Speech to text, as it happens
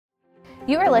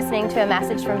You are listening to a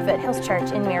message from Foothills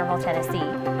Church in Maryville,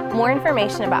 Tennessee. More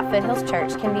information about Foothills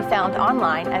Church can be found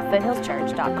online at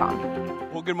foothillschurch.com.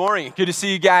 Well, good morning. Good to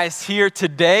see you guys here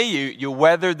today. You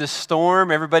weathered the storm.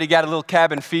 Everybody got a little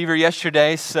cabin fever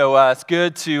yesterday, so it's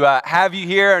good to have you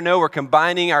here. I know we're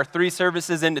combining our 3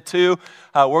 services into 2.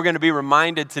 We're going to be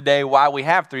reminded today why we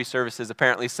have 3 services,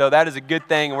 apparently, so that is a good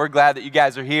thing, and we're glad that you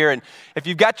guys are here. And if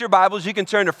you've got your Bibles, you can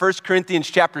turn to 1 Corinthians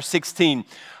chapter 16.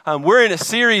 We're in a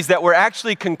series that we're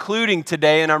actually concluding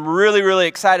today, and I'm really, really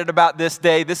excited about this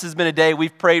day. This has been a day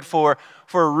we've prayed for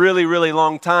a really, really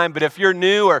long time. But if you're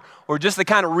new or just to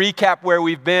kind of recap where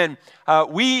we've been,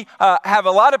 we have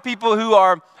a lot of people who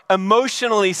are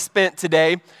emotionally spent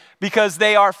today because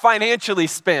they are financially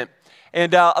spent.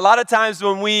 And a lot of times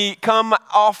when we come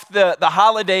off the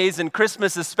holidays and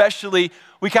Christmas especially,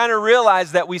 we kind of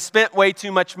realize that we spent way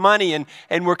too much money,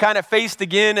 and we're kind of faced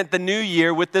again at the new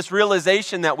year with this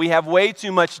realization that we have way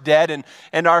too much debt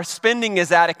and our spending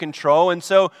is out of control. And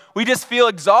so we just feel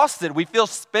exhausted. We feel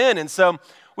spent. And so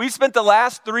we've spent the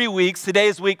last 3 weeks, today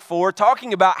is week 4,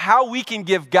 talking about how we can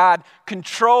give God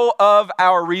control of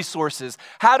our resources.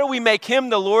 How do we make Him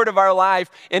the Lord of our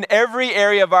life in every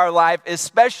area of our life,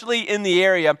 especially in the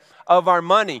area of our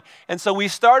money? And so we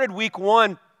started week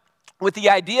 1 with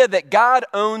the idea that God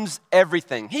owns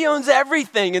everything. He owns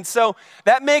everything. And so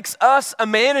that makes us a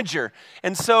manager.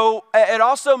 And so it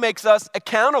also makes us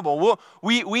accountable.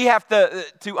 We have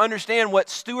to understand what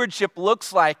stewardship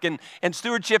looks like. And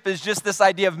stewardship is just this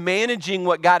idea of managing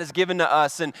what God has given to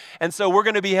us. And so we're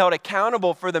going to be held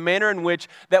accountable for the manner in which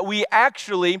that we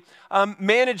actually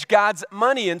manage God's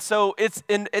money. And so it's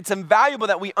invaluable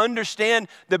that we understand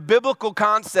the biblical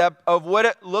concept of what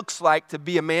it looks like to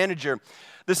be a manager.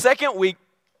 The second week,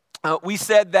 we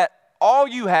said that all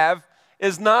you have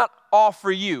is not all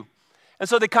for you. And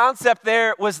so the concept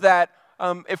there was that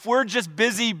if we're just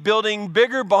busy building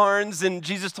bigger barns, and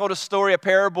Jesus told a story, a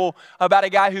parable about a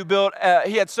guy who built,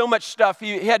 he had so much stuff,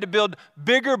 he had to build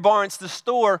bigger barns to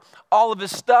store all of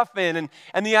his stuff in.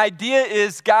 And the idea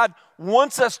is God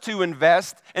wants us to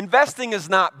invest. Investing is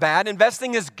not bad.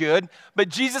 Investing is good. But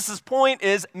Jesus' point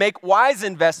is make wise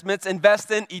investments. Invest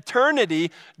in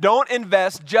eternity. Don't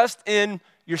invest just in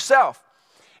yourself.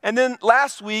 And then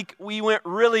last week, we went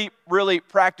really, really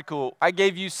practical. I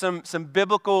gave you some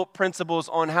biblical principles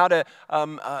on how to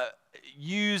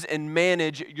use and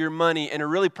manage your money in a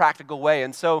really practical way.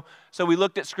 And so we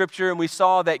looked at Scripture and we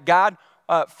saw that God,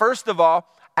 first of all,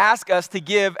 asked us to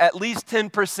give at least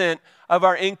 10% of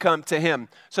our income to Him.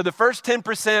 So the first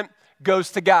 10% goes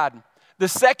to God. The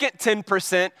second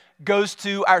 10% goes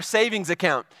to our savings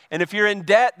account. And if you're in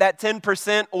debt, that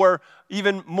 10% or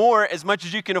even more, as much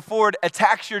as you can afford,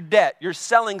 attacks your debt. You're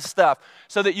selling stuff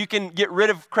so that you can get rid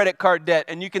of credit card debt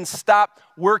and you can stop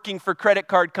working for credit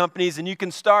card companies and you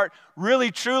can start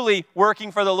really, truly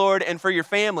working for the Lord and for your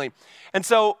family. And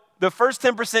so the first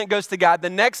 10% goes to God. The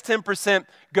next 10%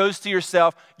 goes to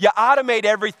yourself. You automate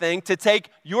everything to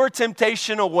take your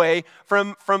temptation away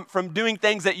from doing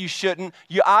things that you shouldn't.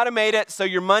 You automate it so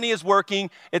your money is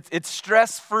working. It's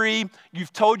stress-free.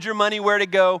 You've told your money where to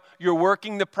go. You're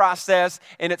working the process.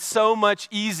 And it's so much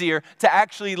easier to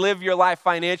actually live your life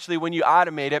financially when you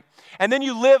automate it. And then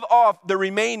you live off the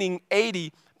remaining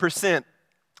 80%.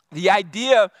 The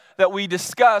idea that we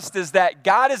discussed is that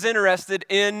God is interested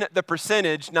in the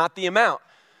percentage, not the amount.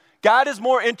 God is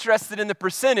more interested in the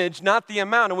percentage, not the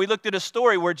amount. And we looked at a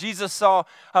story where Jesus saw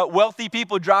wealthy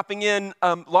people dropping in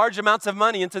large amounts of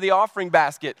money into the offering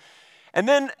basket. And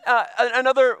then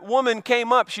another woman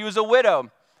came up. She was a widow.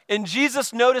 And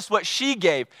Jesus noticed what she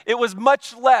gave. It was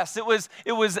much less. It was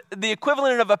the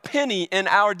equivalent of a penny in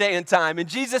our day and time. And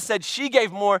Jesus said she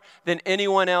gave more than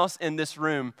anyone else in this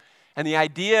room. And the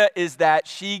idea is that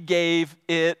she gave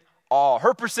it all.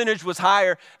 Her percentage was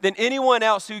higher than anyone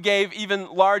else who gave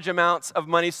even large amounts of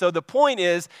money. So the point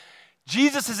is,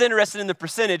 Jesus is interested in the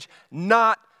percentage,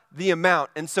 not the amount.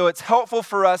 And so it's helpful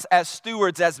for us as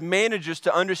stewards, as managers,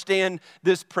 to understand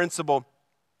this principle.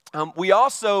 We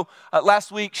also, last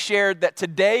week, shared that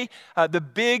today, the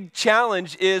big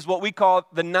challenge is what we call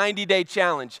the 90-day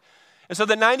challenge. And so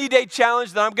the 90-day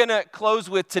challenge that I'm going to close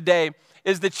with today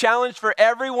is the challenge for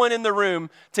everyone in the room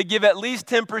to give at least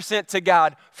 10% to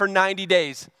God for 90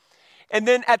 days. And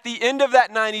then at the end of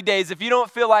that 90 days, if you don't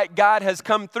feel like God has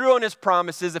come through on His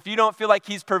promises, if you don't feel like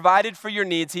He's provided for your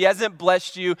needs, He hasn't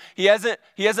blessed you, He hasn't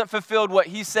fulfilled what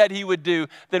He said He would do,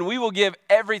 then we will give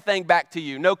everything back to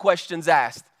you, no questions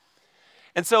asked.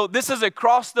 And so this is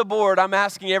across the board. I'm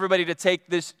asking everybody to take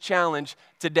this challenge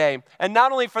today. And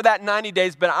not only for that 90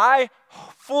 days, but I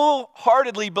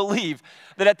full-heartedly believe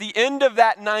that at the end of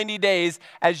that 90 days,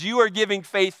 as you are giving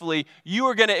faithfully, you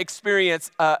are going to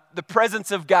experience the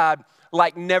presence of God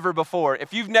like never before.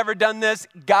 If you've never done this,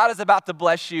 God is about to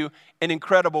bless you in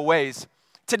incredible ways.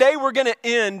 Today, we're going to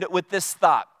end with this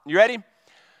thought. You ready?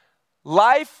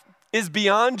 Life is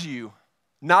beyond you,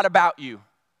 not about you.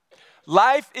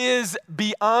 Life is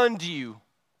beyond you,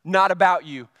 not about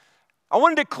you. I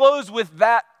wanted to close with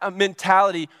that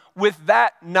mentality, with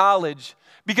that knowledge,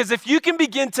 because if you can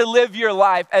begin to live your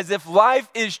life as if life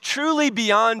is truly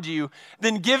beyond you,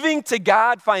 then giving to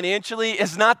God financially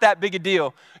is not that big a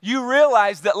deal. You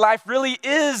realize that life really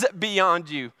is beyond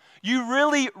you. You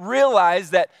really realize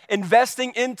that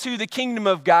investing into the kingdom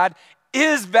of God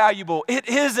is valuable. It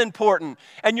is important.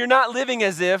 And you're not living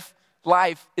as if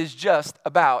life is just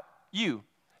about you.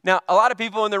 Now, a lot of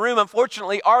people in the room,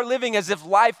 unfortunately, are living as if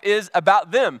life is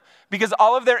about them because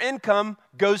all of their income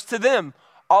goes to them.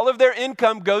 All of their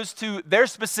income goes to their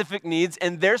specific needs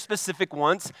and their specific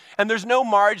wants, and there's no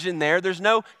margin there. There's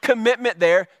no commitment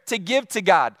there to give to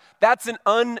God. That's an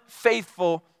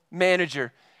unfaithful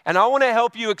manager. And I want to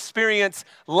help you experience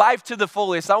life to the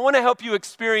fullest. I want to help you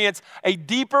experience a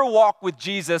deeper walk with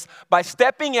Jesus by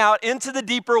stepping out into the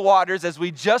deeper waters as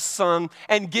we just sung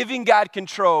and giving God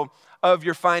control of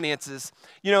your finances.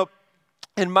 You know,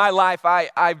 in my life,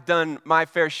 I've done my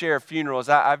fair share of funerals.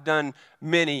 I've done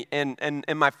many. And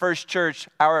in my first church,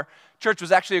 our church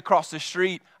was actually across the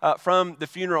street from the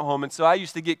funeral home. And so I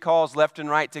used to get calls left and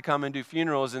right to come and do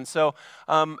funerals. And so,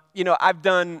 you know, I've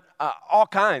done all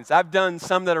kinds. I've done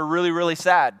some that are really, really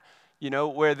sad, you know,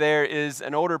 where there is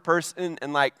an older person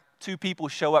and like two people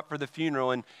show up for the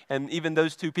funeral. And even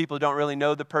those two people don't really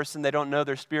know the person. They don't know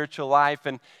their spiritual life.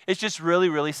 And it's just really,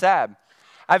 really sad.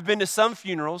 I've been to some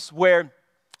funerals where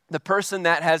the person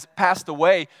that has passed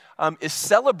away is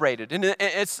celebrated. And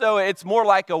it's more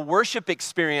like a worship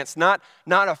experience, not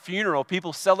a funeral.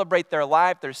 People celebrate their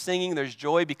life, they're singing, there's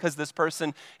joy because this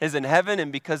person is in heaven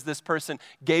and because this person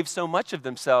gave so much of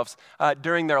themselves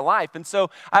during their life. And so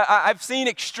I've seen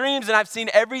extremes and I've seen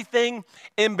everything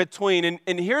in between.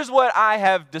 And here's what I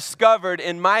have discovered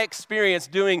in my experience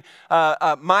doing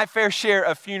my fair share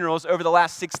of funerals over the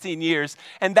last 16 years,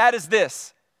 and that is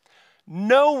this.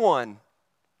 No one,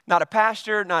 not a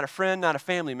pastor, not a friend, not a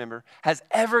family member, has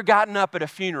ever gotten up at a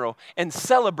funeral and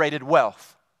celebrated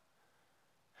wealth.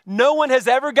 No one has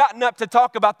ever gotten up to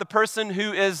talk about the person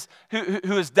who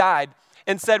has died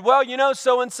and said, well, you know,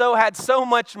 so-and-so had so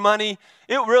much money.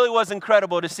 It really was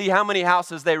incredible to see how many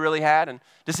houses they really had and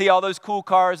to see all those cool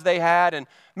cars they had. And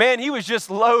man, he was just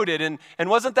loaded. And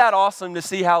wasn't that awesome to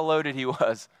see how loaded he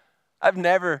was? I've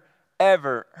never,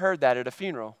 ever heard that at a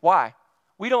funeral. Why?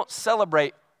 We don't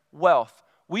celebrate wealth.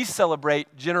 We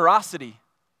celebrate generosity.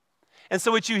 And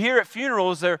so what you hear at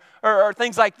funerals are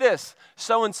things like this.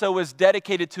 So-and-so was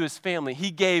dedicated to his family.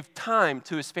 He gave time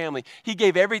to his family. He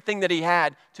gave everything that he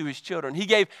had to his children. He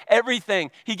gave everything.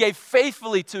 He gave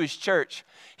faithfully to his church.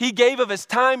 He gave of his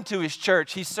time to his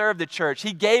church. He served the church.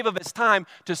 He gave of his time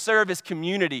to serve his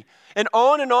community. And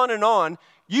on and on and on.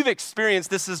 You've experienced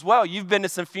this as well. You've been to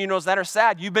some funerals that are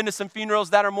sad. You've been to some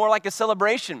funerals that are more like a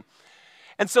celebration.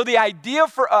 And so the idea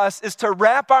for us is to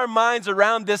wrap our minds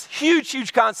around this huge,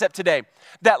 huge concept today,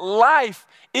 that life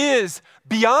is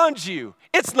beyond you.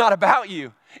 It's not about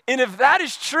you. And if that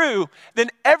is true, then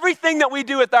everything that we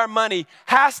do with our money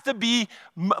has to be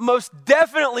most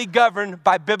definitely governed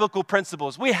by biblical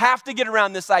principles. We have to get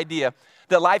around this idea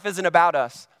that life isn't about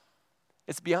us.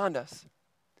 It's beyond us.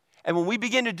 And when we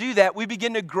begin to do that, we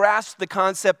begin to grasp the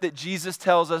concept that Jesus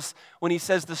tells us when he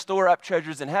says to store up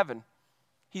treasures in heaven.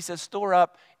 He says, store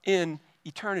up in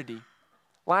eternity.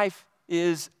 Life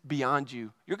is beyond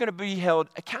you. You're going to be held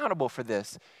accountable for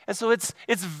this. And so it's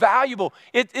valuable.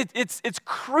 It's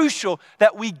crucial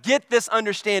that we get this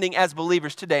understanding as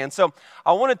believers today. And so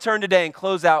I want to turn today and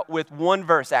close out with one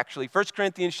verse, actually. 1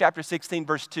 Corinthians chapter 16,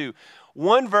 verse 2.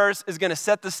 One verse is going to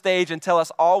set the stage and tell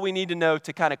us all we need to know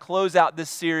to kind of close out this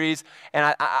series.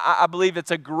 And I believe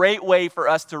it's a great way for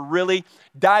us to really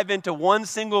dive into one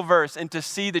single verse and to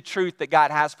see the truth that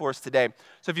God has for us today.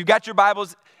 So if you've got your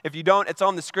Bibles, if you don't, it's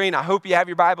on the screen. I hope you have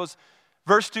your Bibles.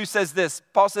 Verse 2 says this.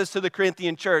 Paul says to the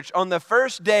Corinthian church, on the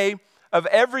first day of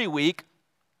every week,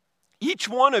 each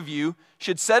one of you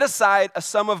should set aside a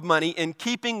sum of money in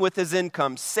keeping with his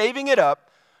income, saving it up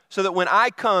so that when I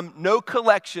come, no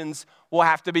collections will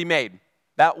have to be made.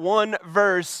 That one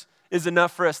verse is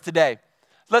enough for us today.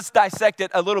 let's dissect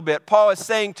it a little bit. Paul is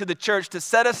saying to the church to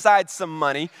set aside some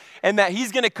money and that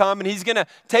he's going to come and he's going to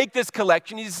take this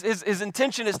collection. His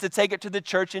intention is to take it to the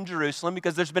church in Jerusalem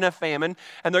because there's been a famine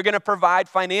and they're going to provide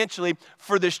financially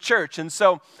for this church. And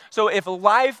so if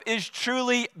life is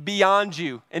truly beyond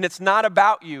you and it's not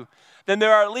about you, then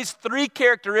there are at least 3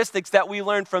 characteristics that we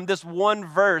learn from this one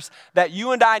verse that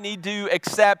you and I need to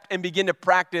accept and begin to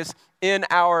practice in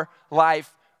our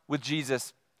life with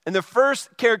Jesus. And the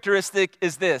first characteristic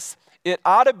is this: it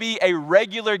ought to be a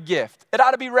regular gift. It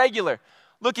ought to be regular.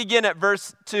 Look again at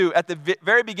verse 2. At the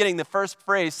very beginning, the first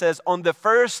phrase says, on the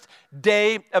first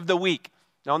day of the week.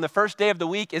 Now, on the first day of the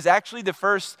week is actually the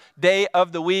first day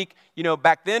of the week. You know,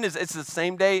 back then, it's the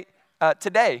same day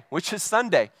today, which is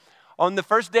Sunday. On the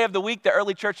first day of the week, the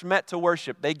early church met to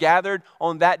worship. They gathered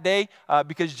on that day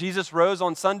because Jesus rose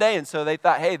on Sunday, and so they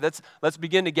thought, hey, let's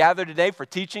begin to gather today for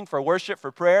teaching, for worship,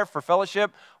 for prayer, for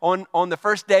fellowship on the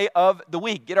first day of the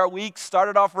week. Get our week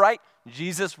started off right.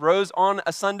 Jesus rose on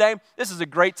a Sunday. This is a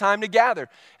great time to gather.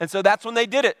 And so that's when they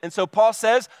did it. And so Paul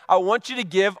says, I want you to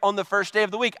give on the first day of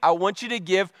the week. I want you to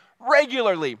give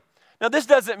regularly. Now, this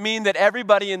doesn't mean that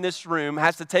everybody in this room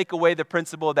has to take away the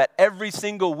principle that every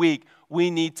single week we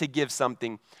need to give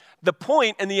something. The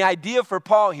point and the idea for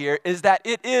Paul here is that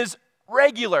it is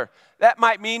regular. That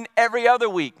might mean every other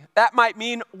week. That might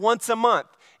mean once a month.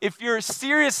 If you're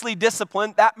seriously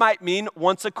disciplined, that might mean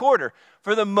once a quarter.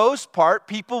 For the most part,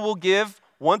 people will give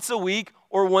once a week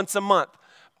or once a month.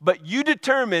 But you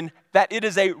determine that it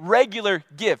is a regular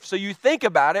gift. So you think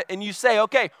about it and you say,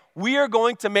 okay, we are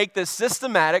going to make this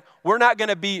systematic. We're not going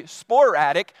to be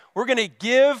sporadic. We're going to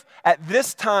give at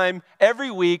this time every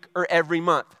week or every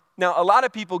month. Now, a lot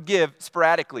of people give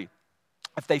sporadically.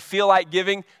 If they feel like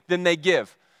giving, then they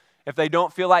give. If they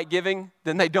don't feel like giving,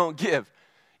 then they don't give.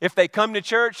 If they come to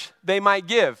church, they might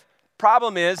give.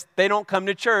 Problem is, they don't come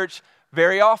to church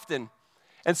very often.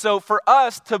 And so for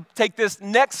us to take this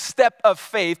next step of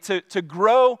faith, to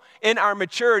grow in our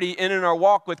maturity and in our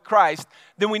walk with Christ,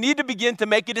 then we need to begin to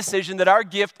make a decision that our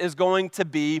gift is going to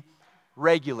be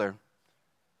regular.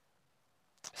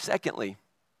 Secondly,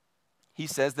 he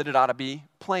says that it ought to be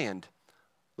planned.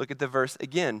 Look at the verse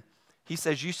again. He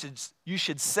says you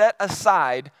should set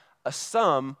aside a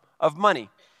sum of money.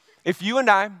 If you and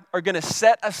I are going to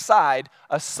set aside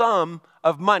a sum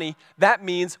of money, that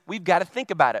means we've got to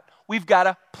think about it. We've got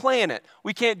to plan it.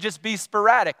 We can't just be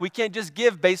sporadic. We can't just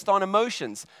give based on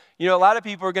emotions. You know, a lot of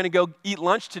people are going to go eat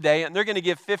lunch today, and they're going to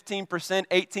give 15%,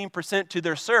 18% to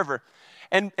their server.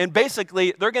 And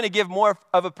basically, they're going to give more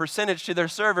of a percentage to their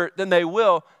server than they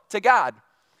will to God.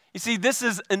 You see, this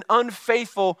is an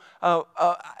unfaithful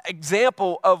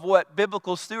example of what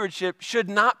biblical stewardship should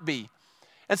not be.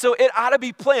 And so it ought to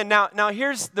be planned. Now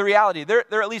here's the reality. There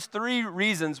are at least 3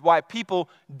 reasons why people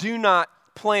do not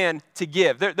plan to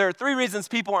give. There are 3 reasons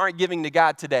people aren't giving to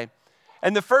God today.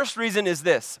 And the first reason is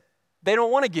this: they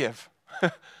don't want to give.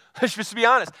 Let's just be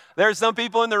honest. There are some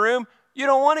people in the room, you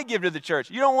don't want to give to the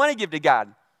church. You don't want to give to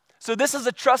God. So this is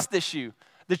a trust issue.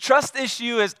 The trust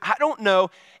issue is, I don't know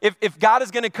if God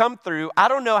is going to come through. I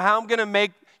don't know how I'm going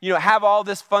to have all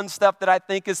this fun stuff that I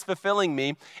think is fulfilling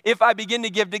me. If I begin to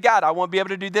give to God, I won't be able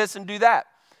to do this and do that.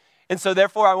 And so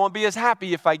therefore, I won't be as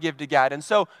happy if I give to God. And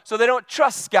so they don't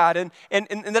trust God and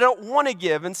they don't want to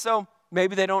give. And so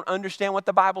maybe they don't understand what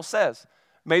the Bible says.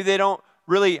 Maybe they don't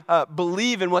really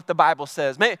believe in what the Bible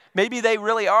says. Maybe they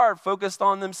really are focused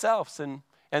on themselves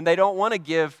and they don't want to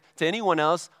give to anyone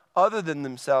else other than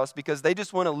themselves because they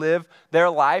just want to live their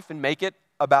life and make it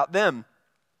about them.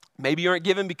 Maybe you aren't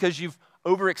giving because you've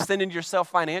overextended yourself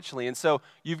financially. And so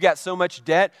you've got so much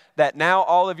debt that now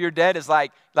all of your debt is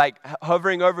like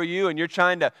hovering over you, and you're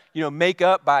trying to, make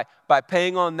up by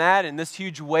paying on that. And this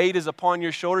huge weight is upon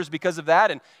your shoulders because of that.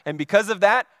 And because of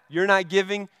that, you're not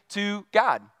giving to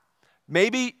God.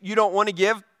 Maybe you don't want to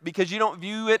give because you don't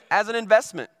view it as an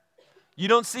investment. You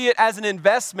don't see it as an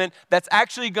investment that's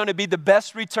actually going to be the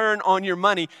best return on your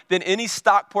money than any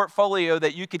stock portfolio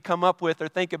that you could come up with or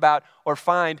think about or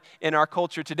find in our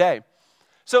culture today.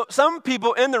 So some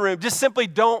people in the room just simply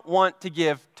don't want to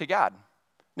give to God.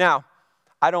 Now,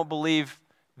 I don't believe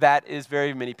that is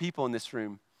very many people in this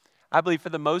room. I believe for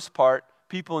the most part,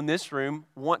 people in this room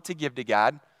want to give to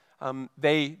God.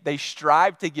 They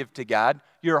strive to give to God.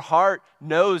 Your heart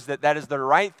knows that that is the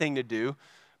right thing to do,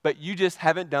 but you just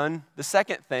haven't done the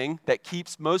second thing that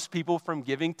keeps most people from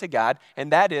giving to God,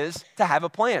 and that is to have a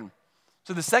plan.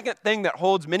 So the second thing that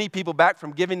holds many people back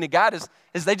from giving to God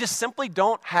is they just simply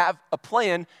don't have a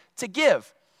plan to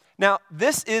give. Now,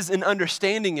 this is an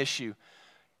understanding issue.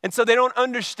 And so they don't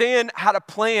understand how to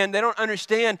plan. They don't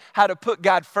understand how to put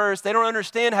God first. They don't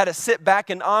understand how to sit back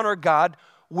and honor God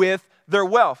with their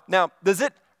wealth. Now, does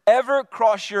it ever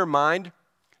cross your mind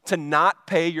to not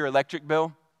pay your electric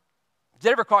bill? Does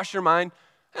it ever cross your mind,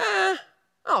 I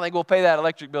don't think we'll pay that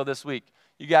electric bill this week.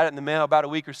 You got it in the mail about a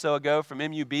week or so ago from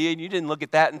MUB, and you didn't look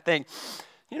at that and think,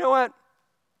 you know what?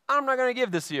 I'm not going to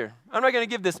give this year. I'm not going to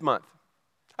give this month.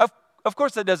 Of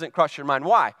course that doesn't cross your mind.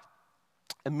 Why?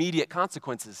 Immediate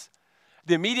consequences.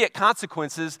 The immediate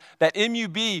consequences that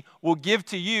MUB will give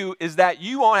to you is that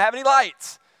you won't have any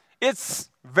lights. It's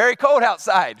very cold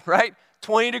outside, right?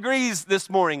 20 degrees this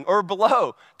morning or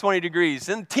below 20 degrees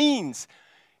in teens.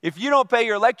 If you don't pay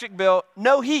your electric bill,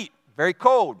 no heat, very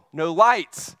cold, no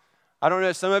lights. I don't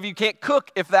know, some of you can't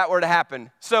cook if that were to happen.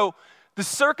 So the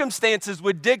circumstances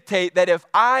would dictate that if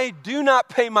I do not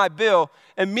pay my bill,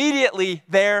 immediately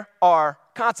there are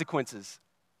consequences.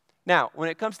 Now, when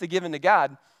it comes to giving to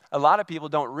God, a lot of people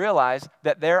don't realize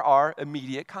that there are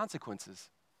immediate consequences.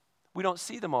 We don't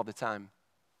see them all the time.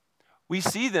 We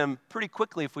see them pretty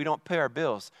quickly if we don't pay our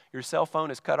bills. Your cell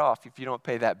phone is cut off if you don't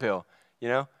pay that bill. You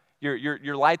know,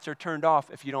 your lights are turned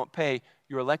off if you don't pay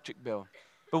your electric bill.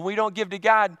 But when we don't give to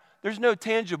God, there's no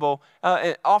tangible,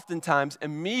 oftentimes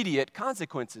immediate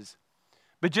consequences.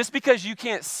 But just because you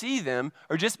can't see them,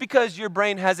 or just because your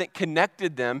brain hasn't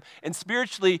connected them, and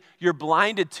spiritually you're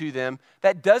blinded to them,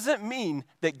 that doesn't mean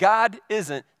that God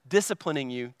isn't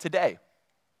disciplining you today.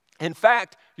 In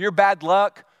fact, your bad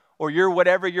luck, or your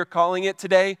whatever you're calling it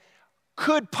today,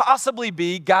 could possibly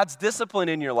be God's discipline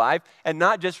in your life, and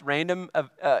not just random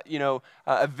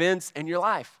events in your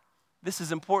life. This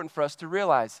is important for us to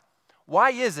realize.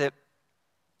 Why is it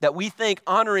that we think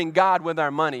honoring God with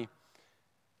our money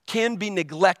can be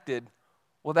neglected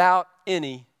without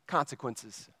any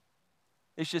consequences?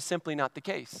 It's just simply not the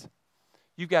case.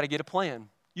 You've got to get a plan.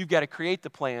 You've got to create the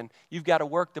plan. You've got to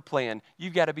work the plan.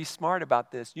 You've got to be smart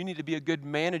about this. You need to be a good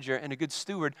manager and a good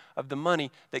steward of the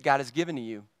money that God has given to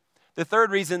you. The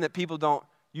third reason that people don't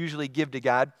usually give to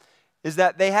God is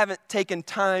that they haven't taken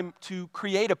time to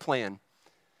create a plan.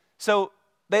 So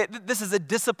this is a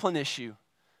discipline issue.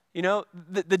 You know,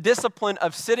 the discipline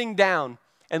of sitting down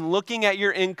and looking at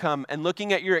your income and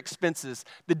looking at your expenses,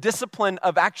 the discipline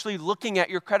of actually looking at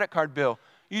your credit card bill.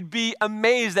 You'd be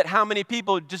amazed at how many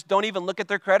people just don't even look at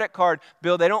their credit card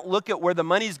bill. They don't look at where the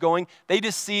money's going. They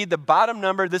just see the bottom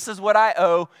number. This is what I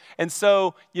owe. And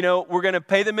so, we're going to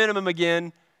pay the minimum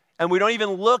again. And we don't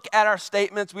even look at our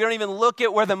statements. We don't even look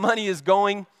at where the money is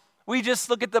going. We just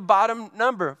look at the bottom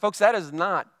number. Folks, that is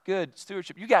not good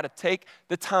stewardship. You got to take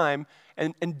the time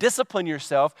and discipline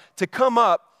yourself to come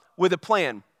up with a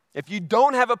plan. If you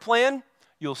don't have a plan,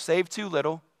 you'll save too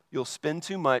little, you'll spend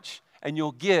too much, and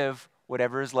you'll give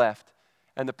whatever is left.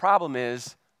 And the problem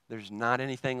is, there's not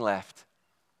anything left.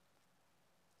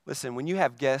 Listen, when you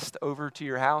have guests over to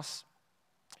your house,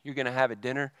 you're going to have a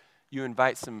dinner, you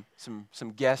invite some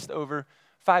guests over.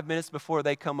 5 minutes before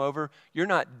they come over, you're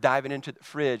not diving into the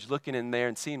fridge, looking in there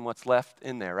and seeing what's left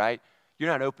in there, right? You're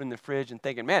not opening the fridge and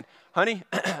thinking, man, honey,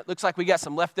 looks like we got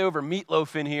some leftover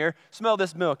meatloaf in here. Smell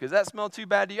this milk. Does that smell too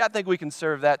bad to you? I think we can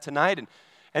serve that tonight.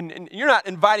 And you're not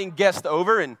inviting guests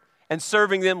over and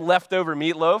serving them leftover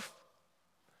meatloaf.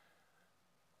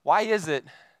 Why is it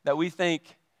that we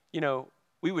think,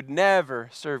 we would never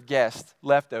serve guests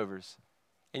leftovers?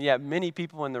 And yet many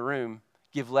people in the room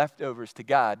give leftovers to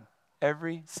God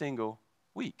every single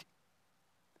week.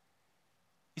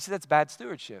 You see, that's bad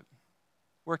stewardship.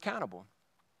 We're accountable.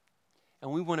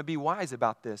 And we want to be wise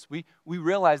about this. We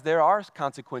realize there are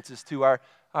consequences to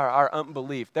our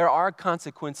unbelief. There are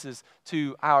consequences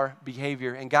to our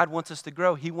behavior. And God wants us to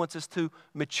grow. He wants us to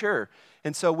mature.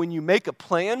 And so when you make a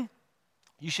plan,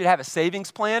 you should have a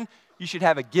savings plan, you should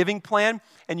have a giving plan,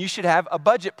 and you should have a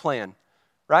budget plan,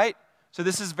 right? So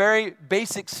this is very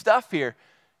basic stuff here.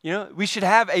 We should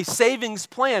have a savings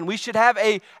plan. We should have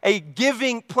a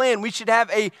giving plan. We should have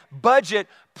a budget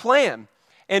plan.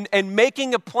 And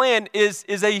making a plan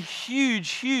is a huge,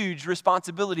 huge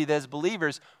responsibility that as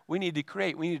believers we need to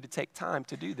create. We need to take time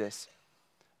to do this.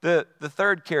 The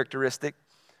third characteristic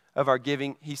of our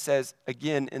giving, he says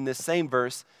again in this same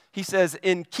verse, he says,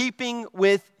 in keeping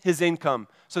with his income.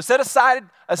 So set aside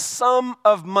a sum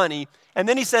of money, and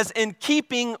then he says, in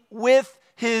keeping with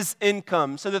his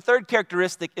income. So the third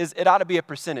characteristic is it ought to be a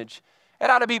percentage. It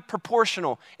ought to be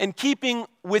proportional. In keeping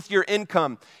with your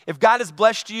income. If God has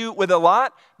blessed you with a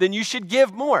lot, then you should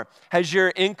give more. Has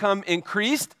your income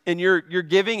increased and your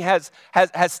giving has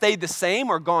stayed the same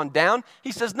or gone down?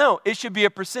 He says, no, it should be a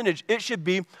percentage. It should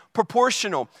be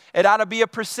proportional. It ought to be a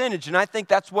percentage. And I think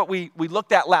that's what we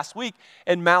looked at last week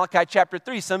in Malachi chapter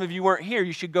 3. Some of you weren't here.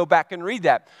 You should go back and read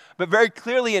that. But very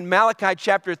clearly in Malachi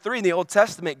chapter 3 in the Old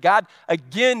Testament, God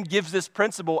again gives this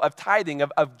principle of tithing,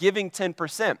 of giving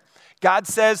 10%. God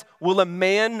says, will a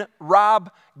man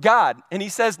rob God? And he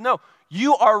says, no,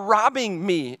 you are robbing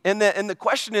me. And the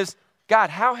question is, God,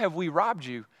 how have we robbed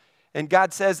you? And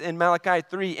God says in Malachi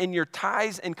 3, in your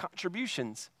tithes and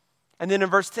contributions. And then in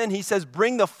verse 10, he says,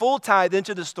 bring the full tithe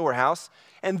into the storehouse,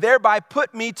 and thereby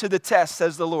put me to the test,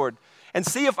 says the Lord, and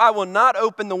see if I will not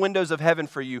open the windows of heaven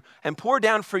for you and pour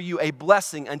down for you a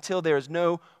blessing until there is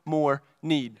no more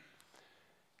need.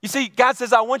 You see, God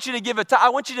says, I want you to give a tithe. I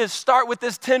want you to start with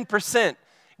this 10%.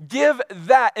 Give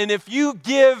that. And if you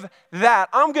give that,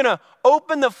 I'm going to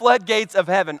open the floodgates of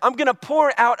heaven. I'm going to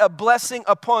pour out a blessing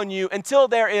upon you until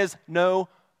there is no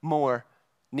more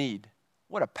need.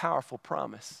 What a powerful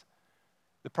promise.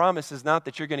 The promise is not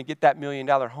that you're going to get that $1 million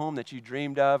home that you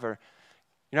dreamed of, or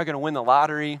you're not going to win the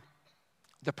lottery.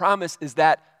 The promise is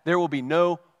that there will be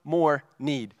no more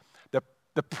need.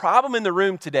 The problem in the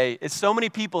room today is so many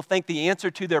people think the answer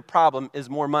to their problem is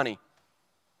more money.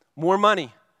 More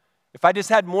money. If I just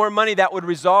had more money, that would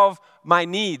resolve my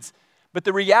needs. But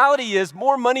the reality is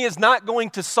more money is not going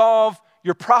to solve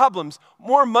your problems.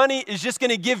 More money is just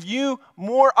going to give you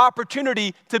more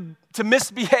opportunity to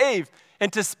misbehave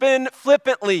and to spend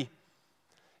flippantly.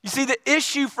 You see, the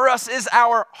issue for us is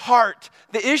our heart.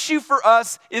 The issue for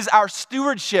us is our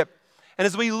stewardship. And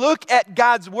as we look at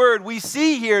God's word, we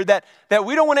see here that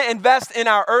we don't want to invest in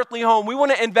our earthly home. We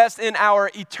want to invest in our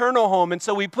eternal home. And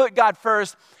so we put God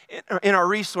first in our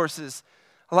resources.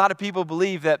 A lot of people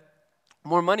believe that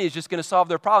more money is just going to solve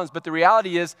their problems. But the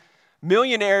reality is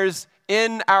millionaires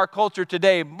in our culture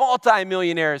today,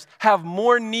 multimillionaires, have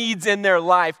more needs in their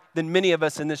life than many of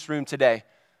us in this room today.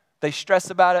 They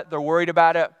stress about it. They're worried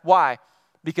about it. Why?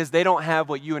 Because they don't have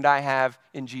what you and I have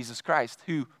in Jesus Christ,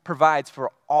 who provides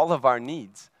for all of our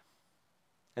needs.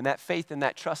 And that faith and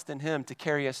that trust in him to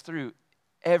carry us through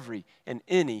every and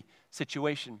any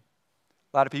situation.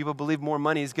 A lot of people believe more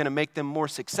money is going to make them more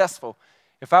successful.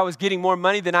 If I was getting more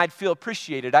money, then I'd feel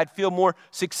appreciated. I'd feel more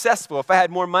successful. If I had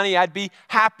more money, I'd be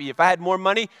happy. If I had more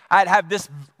money, I'd have this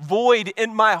void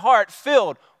in my heart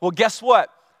filled. Well, guess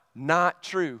what? Not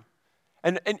true.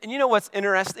 And you know what's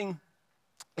interesting?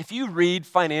 If you read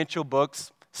financial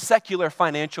books, secular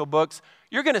financial books,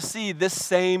 you're going to see this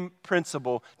same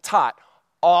principle taught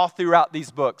all throughout these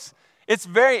books. It's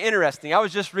very interesting. I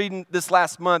was just reading this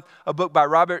last month a book by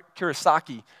Robert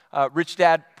Kiyosaki, Rich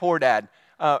Dad, Poor Dad.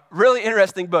 Really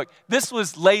interesting book. This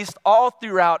was laced all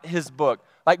throughout his book.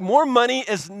 Like, more money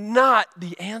is not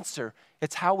the answer.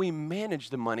 It's how we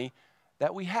manage the money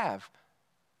that we have.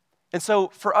 And so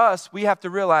for us, we have to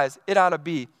realize it ought to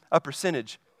be a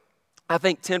percentage. I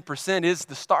think 10% is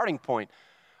the starting point.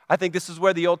 I think this is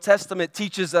where the Old Testament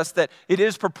teaches us that it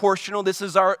is proportional. This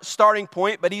is our starting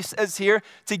point. But he says here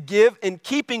to give in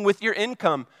keeping with your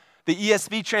income. The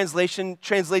ESV translation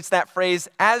translates that phrase,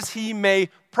 as he may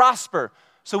prosper.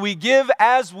 So we give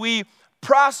as we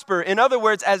prosper. In other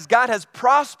words, as God has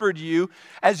prospered you,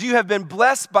 as you have been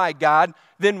blessed by God,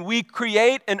 then we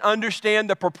create and understand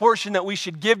the proportion that we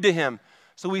should give to him.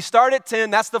 So we start at 10.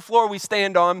 That's the floor we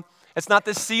stand on. It's not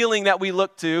the ceiling that we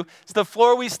look to. It's the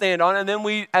floor we stand on. And then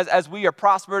we, as we are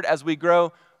prospered, as we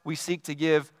grow, we seek to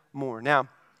give more. Now,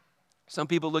 some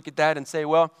people look at that and say,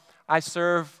 well, I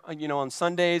serve, on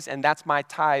Sundays, and that's my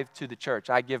tithe to the church.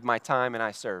 I give my time and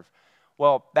I serve.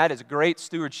 Well, that is great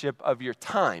stewardship of your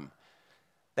time.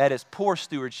 That is poor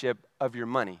stewardship of your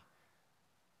money.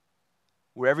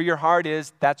 Wherever your heart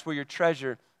is, that's where your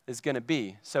treasure is going to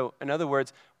be. So in other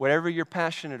words, whatever you're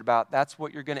passionate about, that's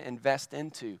what you're going to invest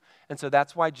into. And so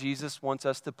that's why Jesus wants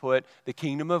us to put the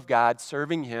kingdom of God,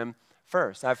 serving him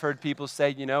first. I've heard people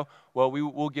say, well,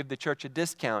 we'll give the church a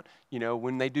discount,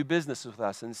 when they do business with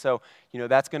us. And so,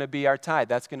 that's going to be our tithe.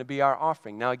 That's going to be our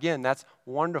offering. Now, again, that's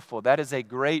wonderful. That is a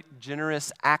great,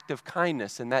 generous act of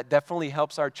kindness, and that definitely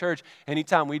helps our church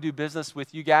anytime we do business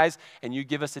with you guys and you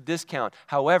give us a discount.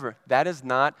 However, that is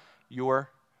not your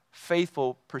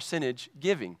faithful percentage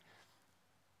giving.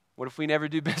 What if we never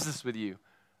do business with you?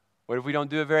 What if we don't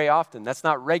do it very often? That's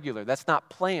not regular. That's not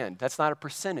planned. That's not a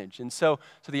percentage. And so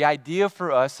the idea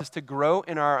for us is to grow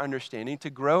in our understanding, to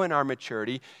grow in our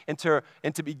maturity, and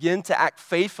to begin to act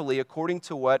faithfully according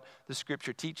to what the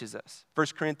Scripture teaches us. 1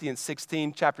 Corinthians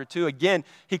 16, chapter 2, again,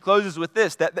 he closes with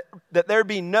this, that there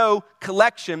be no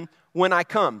collection when I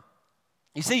come.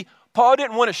 You see, Paul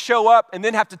didn't want to show up and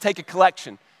then have to take a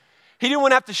collection. He didn't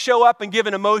want to have to show up and give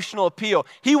an emotional appeal.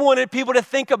 He wanted people to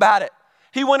think about it.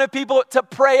 He wanted people to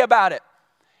pray about it.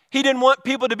 He didn't want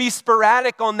people to be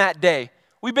sporadic on that day.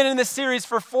 We've been in this series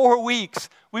for 4 weeks.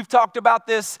 We've talked about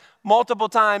this multiple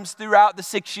times throughout the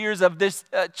 6 years of this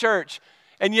church.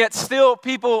 And yet still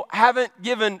people haven't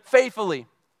given faithfully.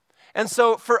 And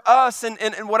so for us,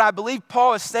 and what I believe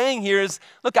Paul is saying here is,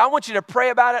 look, I want you to pray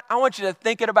about it. I want you to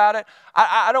think about it.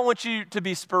 I don't want you to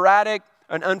be sporadic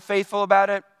and unfaithful about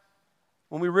it.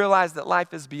 When we realize that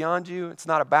life is beyond you, it's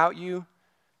not about you,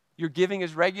 your giving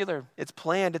is regular. It's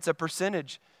planned. It's a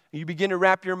percentage. You begin to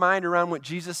wrap your mind around what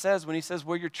Jesus says when he says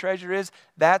where your treasure is,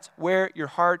 that's where your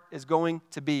heart is going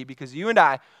to be. Because you and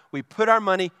I, we put our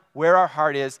money where our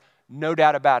heart is, no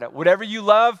doubt about it. Whatever you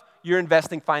love, you're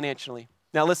investing financially.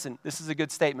 Now listen, this is a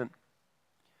good statement.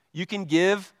 You can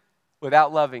give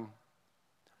without loving,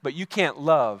 but you can't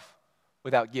love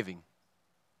without giving.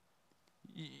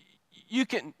 You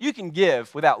can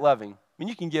give without loving. I mean,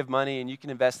 you can give money and you can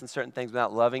invest in certain things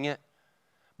without loving it,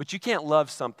 but you can't love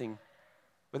something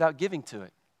without giving to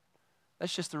it.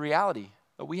 That's just the reality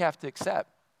that we have to accept.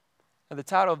 And the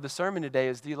title of the sermon today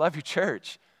is, Do You Love Your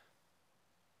Church?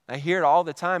 I hear it all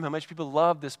the time, how much people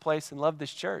love this place and love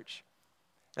this church.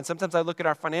 And sometimes I look at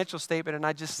our financial statement and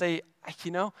I just say,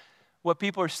 you know, what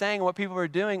people are saying, what people are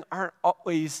doing aren't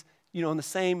always, on the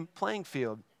same playing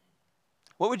field.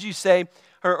 What would you say,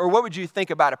 or what would you think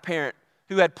about a parent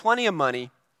who had plenty of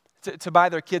money to buy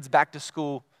their kids back to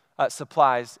school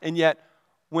supplies, and yet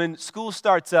when school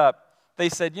starts up, they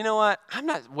said, you know what, I'm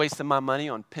not wasting my money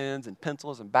on pens and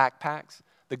pencils and backpacks.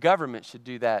 The government should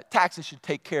do that. Taxes should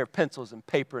take care of pencils and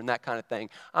paper and that kind of thing.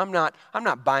 I'm not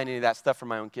buying any of that stuff for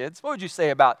my own kids. What would you say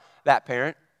about that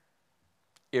parent?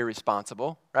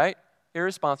 Irresponsible, right?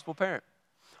 Irresponsible parent.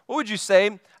 What would you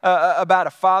say about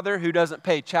a father who doesn't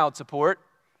pay child support?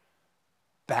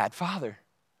 Bad father.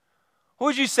 What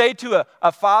would you say to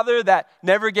a father that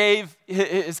never gave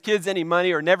his kids any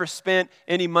money or never spent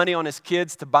any money on his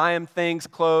kids to buy them things,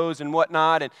 clothes and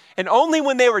whatnot, and only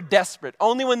when they were desperate,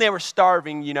 only when they were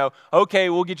starving, okay,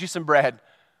 we'll get you some bread.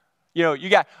 You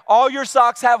got all your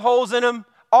socks have holes in them.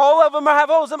 All of them have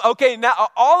holes in them. Okay, now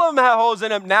all of them have holes in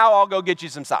them. Now I'll go get you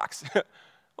some socks. What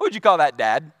would you call that,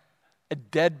 dad? A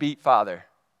deadbeat father.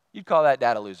 You'd call that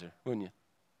dad a loser, wouldn't you?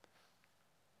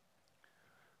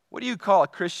 What do you call a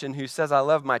Christian who says, I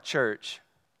love my church?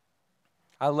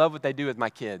 I love what they do with my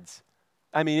kids.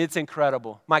 I mean, it's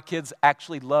incredible. My kids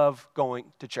actually love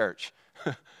going to church.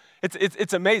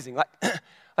 It's amazing.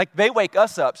 Like they wake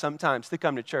us up sometimes to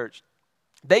come to church.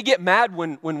 They get mad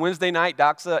when Wednesday night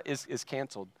Doxa is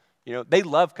canceled. They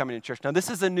love coming to church. Now, this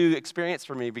is a new experience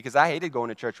for me because I hated going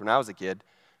to church when I was a kid.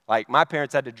 Like, my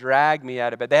parents had to drag me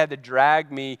out of bed. They had to drag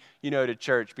me, to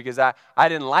church because I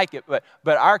didn't like it.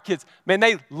 But our kids, man,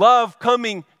 they love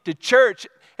coming to church.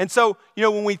 And so,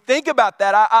 when we think about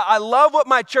that, I love what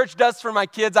my church does for my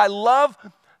kids. I love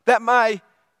that my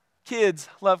kids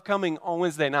love coming on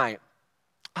Wednesday night.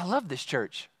 I love this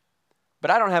church. But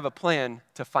I don't have a plan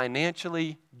to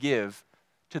financially give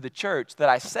to the church that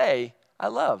I say I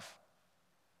love.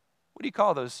 What do you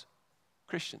call those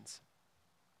Christians?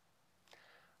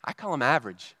 I call them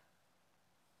average.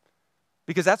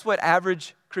 Because that's what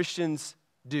average Christians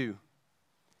do.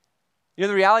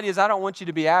 The reality is I don't want you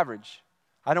to be average.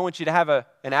 I don't want you to have an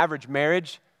average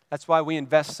marriage. That's why we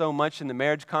invest so much in the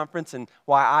marriage conference and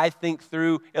why I think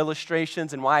through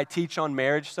illustrations and why I teach on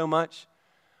marriage so much.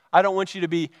 I don't want you to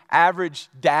be average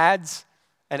dads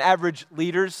and average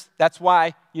leaders. That's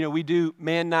why, we do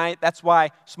man night. That's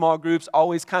why small groups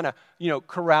always kind of,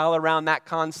 corral around that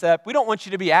concept. We don't want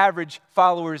you to be average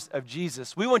followers of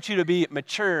Jesus. We want you to be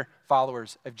mature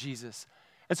followers of Jesus.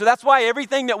 And so that's why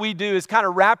everything that we do is kind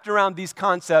of wrapped around these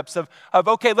concepts of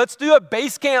okay, let's do a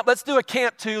base camp, let's do a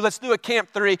camp 2, let's do a camp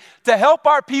 3 to help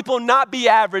our people not be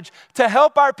average, to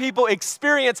help our people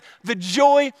experience the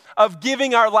joy of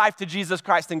giving our life to Jesus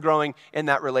Christ and growing in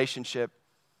that relationship.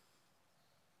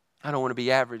 I don't want to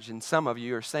be average, and some of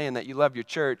you are saying that you love your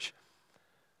church,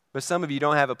 but some of you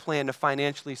don't have a plan to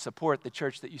financially support the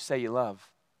church that you say you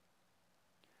love.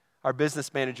 Our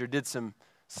business manager did some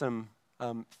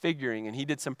figuring, and he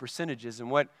did some percentages,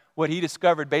 and what he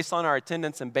discovered based on our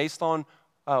attendance and based on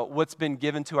what's been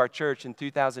given to our church in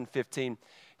 2015,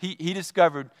 he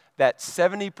discovered that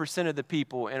 70% of the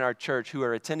people in our church who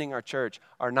are attending our church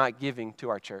are not giving to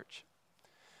our church.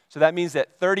 So that means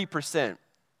that 30%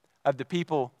 of the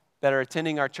people that are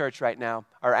attending our church right now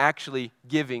are actually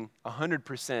giving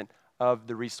 100% of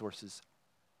the resources.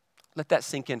 Let that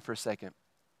sink in for a second.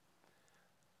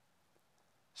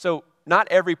 So not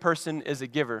every person is a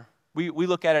giver, we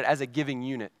look at it as a giving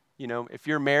unit. You know, if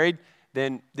you're married,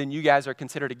 then you guys are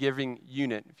considered a giving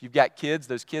unit. If you've got kids,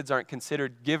 those kids aren't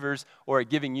considered givers or a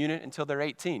giving unit until they're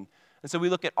 18. And so we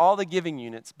look at all the giving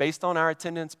units based on our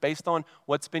attendance, based on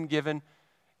what's been given.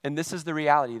 And this is the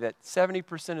reality that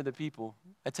 70% of the people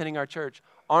attending our church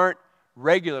aren't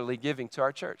regularly giving to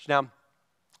our church.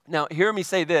 Now hear me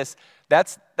say this.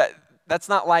 That's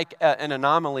not like an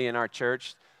anomaly in our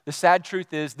church. The sad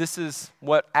truth is this is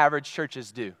what average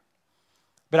churches do.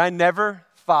 But I never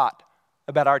thought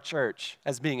about our church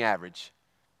as being average.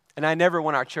 And I never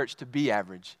want our church to be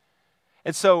average.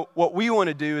 And so what we want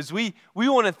to do is we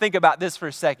want to think about this for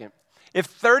a second. If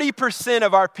 30%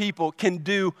 of our people can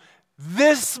do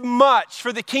this much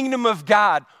for the kingdom of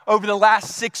God over the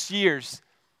last 6 years,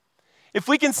 if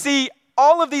we can see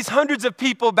all of these hundreds of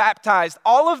people baptized,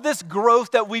 all of this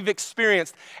growth that we've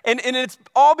experienced, and it's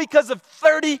all because of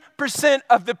 30%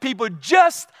 of the people,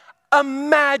 just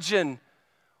imagine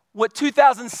what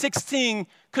 2016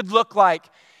 could look like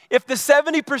if the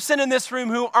 70% in this room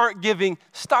who aren't giving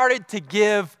started to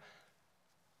give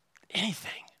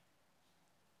anything.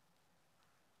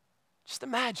 Just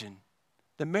imagine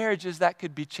the marriages that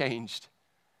could be changed,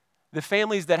 the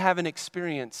families that haven't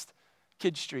experienced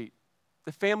Kid Street,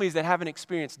 the families that haven't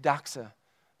experienced Doxa,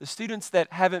 the students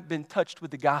that haven't been touched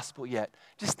with the gospel yet.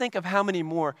 Just think of how many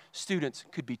more students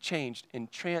could be changed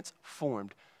and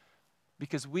transformed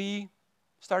because we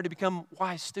started to become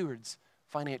wise stewards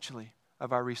financially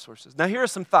of our resources. Now, here are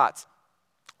some thoughts.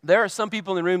 There are some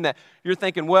people in the room that you're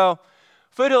thinking, well,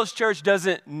 Foothills Church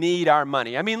doesn't need our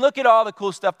money. I mean, look at all the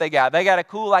cool stuff they got. They got a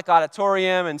cool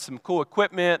auditorium and some cool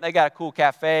equipment. They got a cool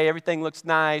cafe. Everything looks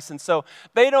nice. And so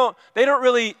they don't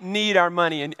really need our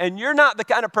money. And you're not the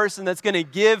kind of person that's going to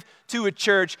give to a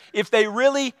church if they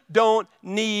really don't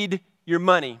need your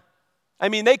money. I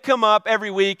mean, they come up every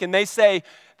week and they say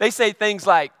things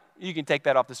like, you can take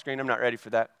that off the screen. I'm not ready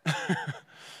for that.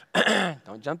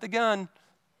 Don't jump the gun.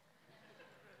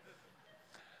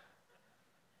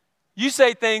 You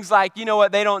say things like, you know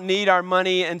what, they don't need our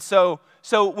money. And so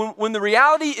when the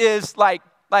reality is like,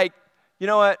 you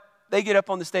know what, they get up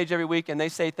on the stage every week and they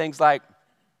say things like,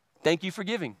 thank you for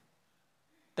giving.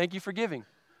 Thank you for giving.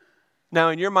 Now,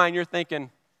 in your mind, you're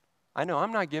thinking, I know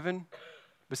I'm not giving,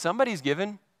 but somebody's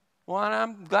giving. Well, and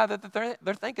I'm glad that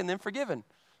they're thanking them for giving.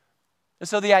 And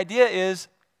so the idea is,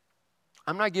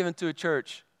 I'm not giving to a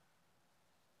church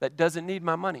that doesn't need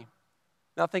my money.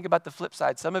 Now think about the flip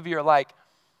side. Some of you are like,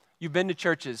 you've been to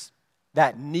churches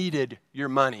that needed your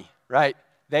money, right?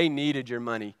 They needed your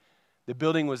money. The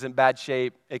building was in bad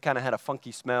shape. It kind of had a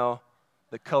funky smell.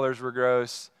 The colors were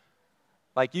gross.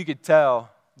 Like you could tell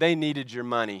they needed your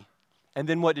money. And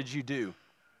then what did you do?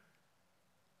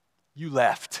 You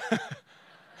left.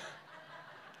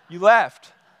 You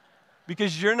left.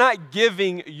 Because you're not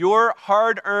giving your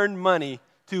hard-earned money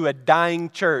to a dying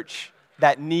church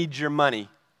that needs your money.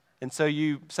 And so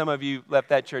some of you left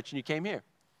that church and you came here.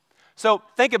 So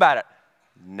think about it.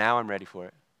 Now I'm ready for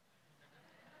it.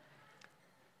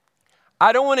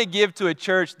 I don't want to give to a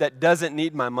church that doesn't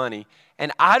need my money.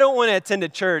 And I don't want to attend a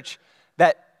church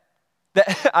that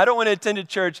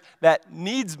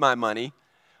needs my money.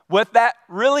 What that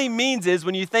really means is,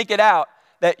 when you think it out,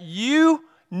 that you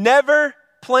never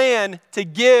plan to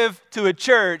give to a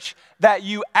church that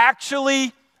you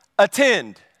actually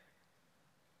attend.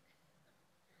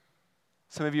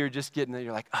 Some of you are just getting there,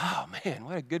 you're like, oh man,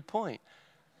 what a good point.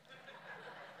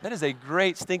 That is a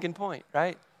great stinking point,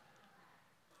 right?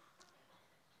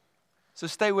 So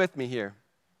stay with me here.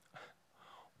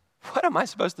 What am I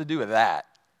supposed to do with that?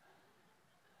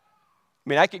 I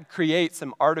mean, I could create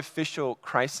some artificial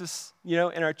crisis, in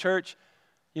our church.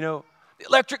 The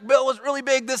electric bill was really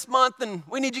big this month and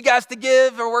we need you guys to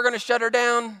give or we're going to shut her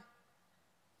down.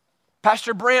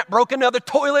 Pastor Brant broke another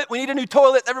toilet. We need a new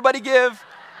toilet. Everybody give.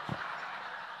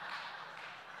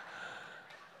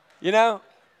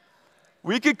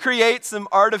 We could create some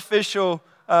artificial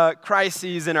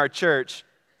crises in our church.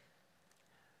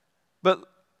 But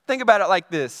think about it like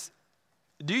this.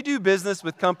 Do you do business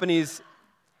with companies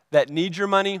that need your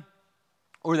money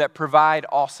or that provide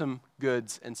awesome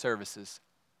goods and services?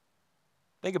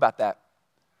 Think about that.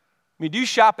 I mean, do you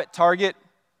shop at Target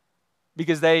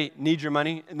because they need your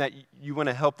money and that you want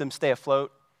to help them stay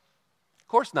afloat? Of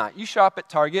course not. You shop at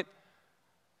Target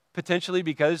potentially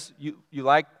because you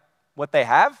like what they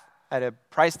have at a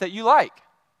price that you like.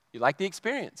 You like the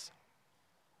experience.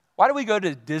 Why do we go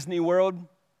to Disney World?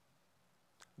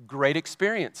 Great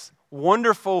experience.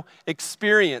 Wonderful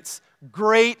experience.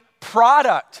 Great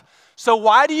product. So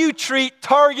why do you treat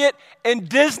Target and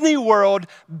Disney World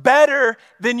better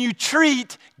than you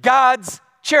treat God's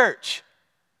church?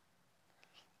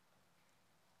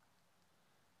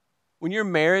 when your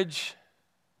marriage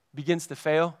begins to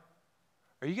fail,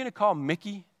 are you going to call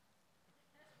Mickey?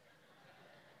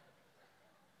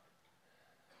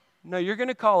 No, you're going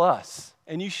to call us,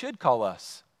 and you should call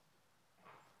us.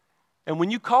 And when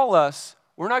you call us,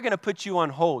 we're not going to put you on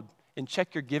hold and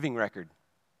check your giving record.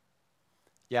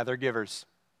 Yeah, they're givers.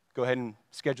 Go ahead and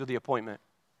schedule the appointment.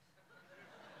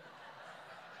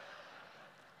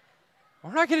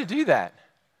 We're not going to do that.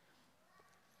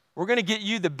 We're going to get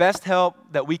you the best help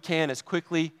that we can as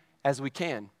quickly as we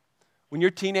can. When your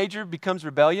teenager becomes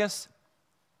rebellious,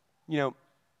 who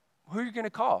are you going to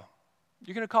call?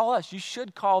 You're going to call us. You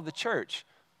should call the church.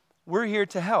 We're here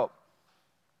to help.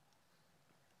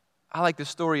 I like the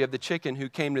story of the chicken who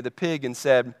came to the pig and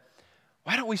said,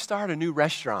 "Why don't we start a new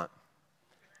restaurant?"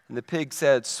 And the pig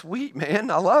said, "Sweet, man,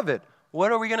 I love it.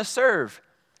 What are we going to serve?"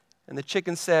 And the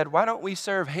chicken said, "Why don't we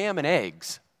serve ham and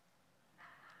eggs?"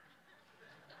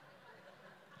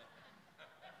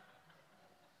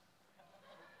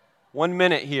 One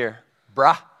minute here,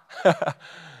 brah.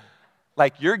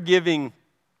 Like you're giving,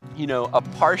 a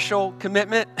partial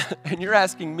commitment, and you're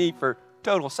asking me for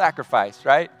total sacrifice,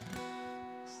 right?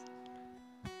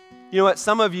 You know what?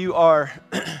 Some of you are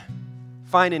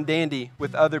fine and dandy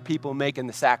with other people making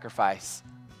the sacrifice.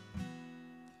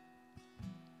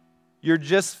 You're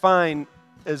just fine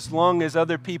as long as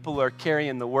other people are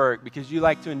carrying the work because you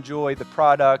like to enjoy the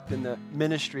product and the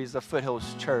ministries of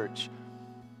Foothills Church.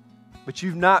 But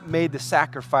you've not made the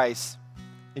sacrifice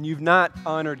and you've not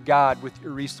honored God with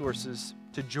your resources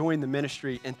to join the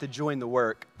ministry and to join the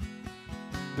work.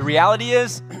 The reality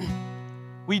is,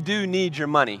 we do need your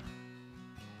money.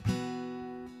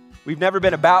 We've never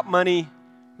been about money.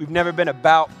 We've never been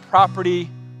about property.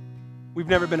 We've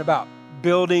never been about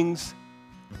buildings.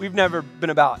 We've never been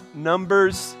about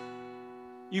numbers.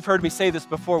 You've heard me say this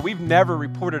before. We've never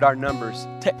reported our numbers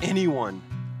to anyone.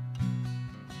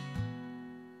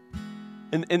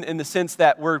 In the sense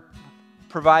that we're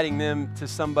providing them to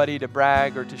somebody to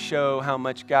brag or to show how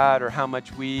much God or how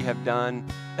much we have done.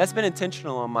 That's been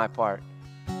intentional on my part.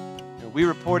 We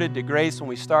reported to Grace when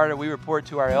we started. We report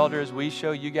to our elders. We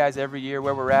show you guys every year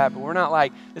where we're at. But we're not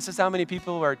like, this is how many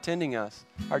people are attending us,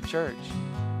 our church.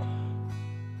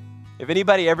 If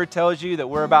anybody ever tells you that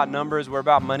we're about numbers, we're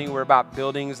about money, we're about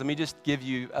buildings, let me just give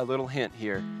you a little hint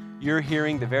here. You're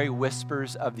hearing the very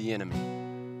whispers of the enemy.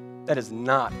 That is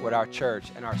not what our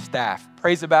church and our staff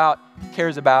prays about,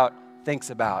 cares about, thinks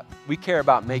about. We care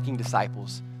about making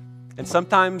disciples. And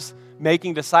sometimes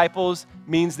making disciples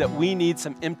means that we need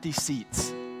some empty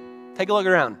seats. Take a look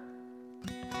around.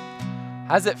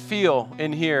 How does it feel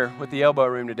in here with the elbow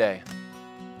room today?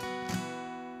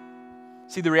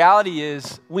 See, the reality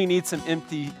is we need some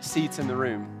empty seats in the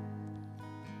room.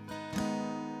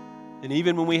 And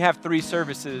even when we have 3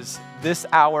 services, this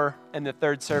hour and the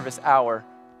third service hour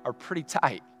are pretty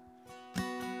tight.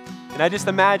 And I just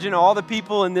imagine all the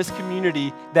people in this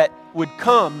community that would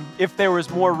come if there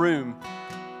was more room.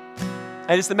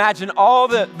 I just imagine all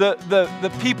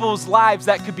the people's lives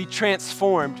that could be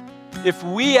transformed if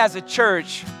we as a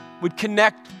church would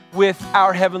connect with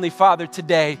our Heavenly Father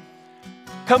today,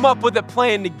 come up with a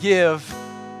plan to give,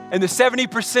 and the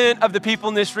 70% of the people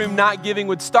in this room not giving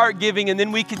would start giving, and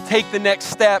then we could take the next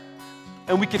step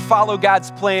and we could follow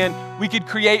God's plan. We could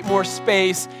create more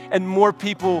space and more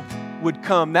people would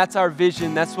come. That's our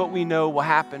vision. That's what we know will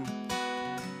happen.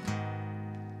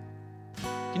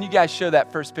 Can you guys show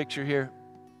that first picture here?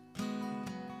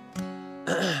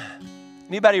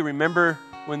 Anybody remember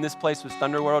when this place was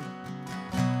Thunderworld?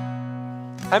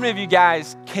 How many of you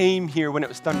guys came here when it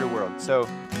was Thunderworld?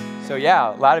 So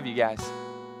yeah, a lot of you guys.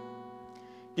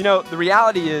 The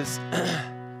reality is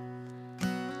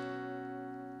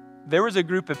there was a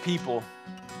group of people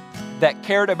that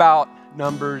cared about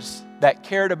numbers, that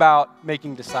cared about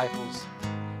making disciples.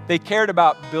 They cared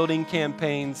about building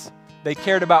campaigns. They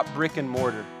cared about brick and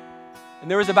mortar. And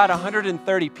there was about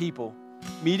 130 people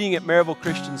meeting at Maryville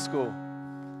Christian School.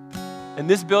 And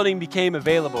this building became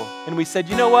available. And we said,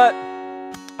 you know what?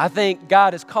 I think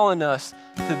God is calling us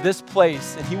to this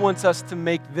place, and He wants us to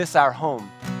make this our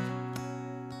home.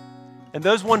 And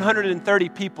those 130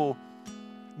 people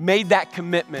made that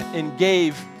commitment and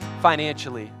gave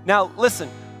financially. Now, listen,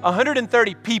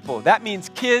 130 people, that means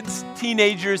kids,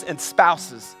 teenagers, and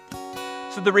spouses.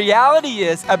 So the reality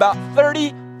is about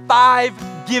 35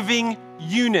 giving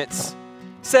units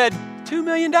said, $2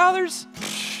 million?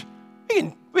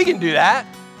 We can do that.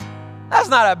 That's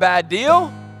not a bad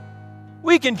deal.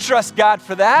 We can trust God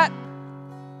for that.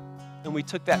 And we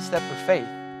took that step of faith.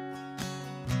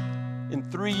 And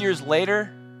 3 years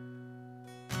later,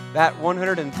 that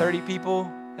 130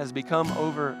 people has become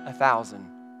over 1,000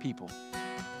 people.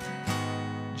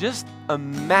 just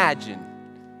imagine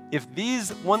if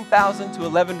these 1,000 to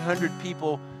 1,100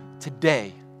 people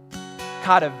today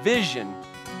caught a vision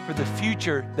for the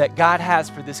future that God has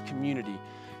for this community.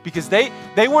 Because they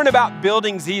weren't about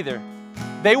buildings either.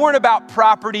 They weren't about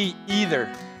property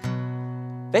either.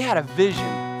 They had a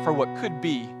vision for what could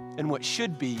be and what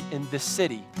should be in this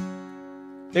city.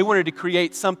 They wanted to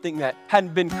create something that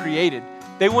hadn't been created.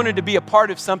 They wanted to be a part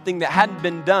of something that hadn't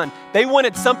been done. They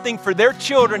wanted something for their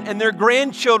children and their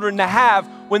grandchildren to have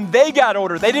when they got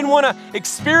older. They didn't want to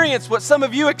experience what some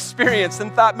of you experienced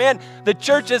and thought, man, the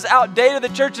church is outdated,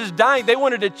 the church is dying. They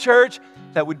wanted a church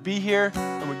that would be here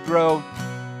and would grow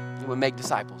and would make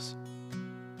disciples.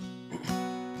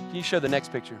 Can you show the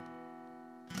next picture?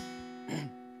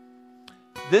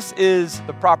 This is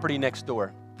the property next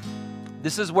door.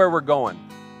 This is where we're going.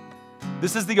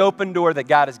 This is the open door that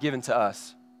God has given to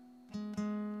us.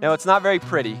 Now, it's not very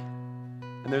pretty,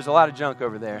 and there's a lot of junk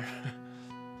over there.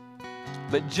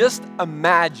 But just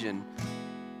imagine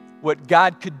what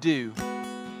God could do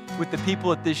with the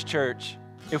people at this church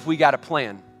if we got a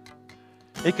plan.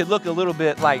 It could look a little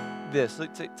bit like this.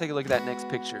 Take a look at that next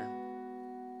picture.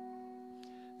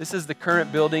 This is the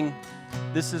current building.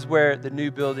 This is where the new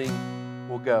building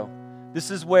will go. This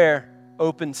is where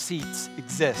open seats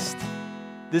exist.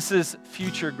 This is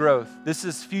future growth. This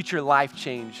is future life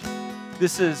change.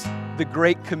 This is the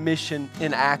Great Commission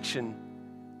in action.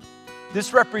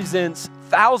 This represents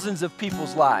thousands of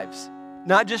people's lives,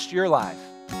 not just your life.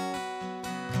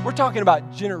 We're talking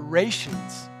about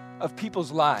generations of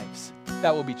people's lives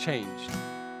that will be changed.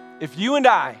 If you and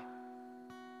I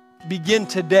begin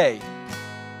today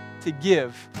to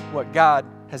give what God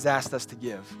has asked us to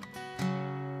give.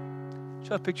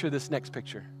 Show a picture of this next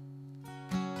picture.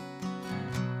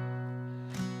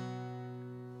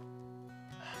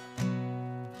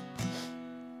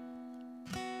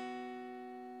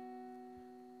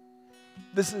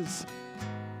 This is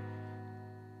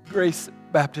Grace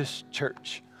Baptist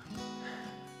Church.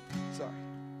 Sorry.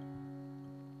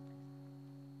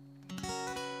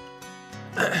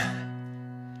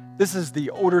 This is the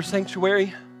older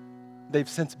sanctuary. They've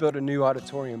since built a new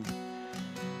auditorium.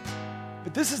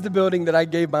 But this is the building that I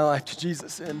gave my life to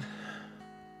Jesus in.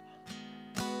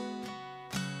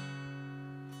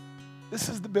 This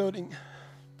is the building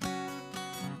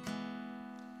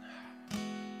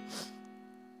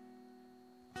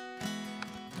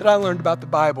that I learned about the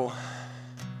Bible.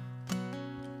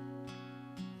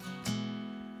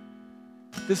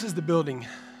 This is the building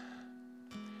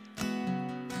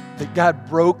that God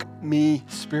broke me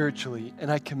spiritually,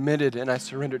 and I committed and I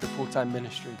surrendered to full-time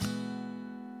ministry.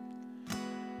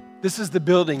 This is the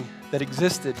building that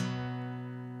existed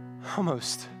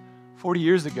almost 40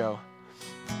 years ago.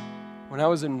 When I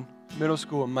was in middle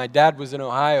school and my dad was in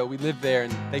Ohio, we lived there,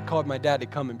 and they called my dad to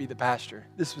come and be the pastor.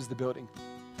 This was the building.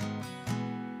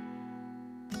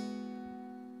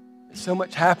 So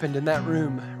much happened in that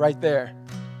room right there.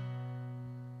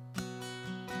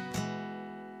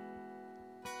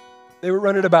 They were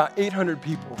running about 800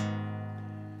 people.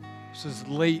 This was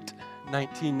late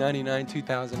 1999,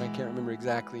 2000, I can't remember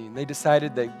exactly. And they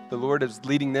decided that the Lord was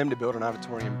leading them to build an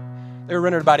auditorium. They were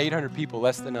running about 800 people,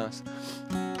 less than us.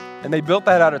 And they built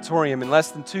that auditorium. In less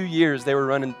than 2 years, they were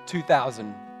running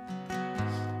 2,000.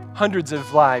 Hundreds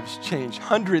of lives changed,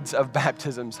 hundreds of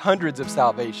baptisms, hundreds of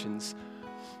salvations.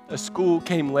 A school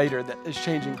came later that is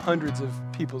changing hundreds of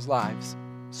people's lives.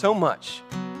 So much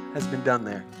has been done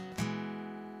there.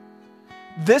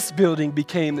 This building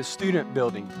became the student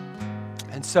building.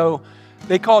 And so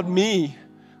they called me,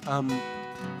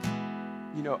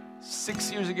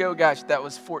 6 years ago, gosh, that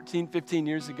was 15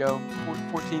 years ago,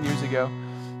 14 years ago,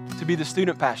 to be the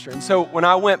student pastor. And so when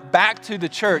I went back to the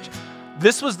church,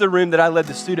 this was the room that I led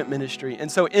the student ministry.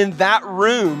 And so in that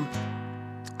room,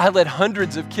 I led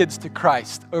hundreds of kids to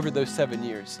Christ over those 7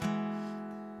 years.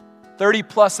 30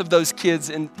 plus of those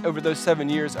kids over those 7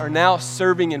 years are now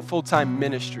serving in full-time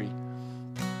ministry.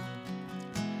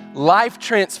 Life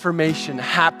transformation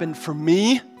happened for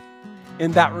me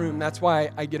in that room. That's why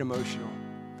I get emotional.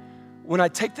 When I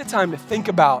take the time to think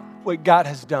about what God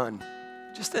has done,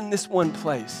 just in this one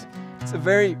place, it's a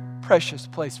very precious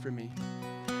place for me.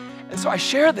 And so I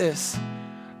share this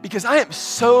because I am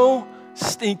so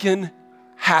stinking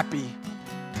happy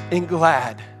and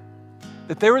glad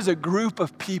that there was a group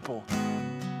of people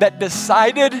that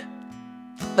decided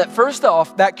that first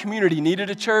off, that community needed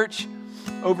a church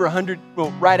over 100,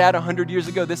 right at 100 years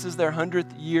ago. This is their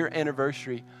 100th year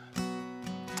anniversary.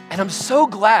 And I'm so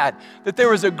glad that there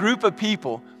was a group of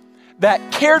people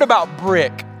that cared about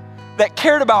brick, that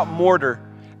cared about mortar,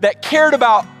 that cared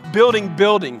about building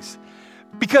buildings.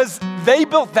 Because they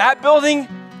built that building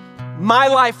my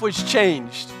life was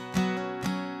changed.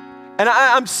 And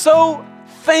I'm so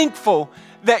thankful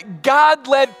that God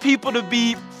led people to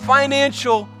be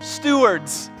financial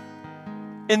stewards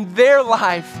in their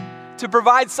life to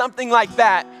provide something like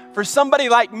that for somebody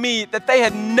like me that they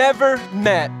had never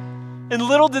met. And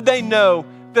little did they know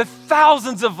the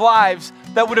thousands of lives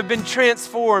that would have been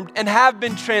transformed and have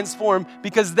been transformed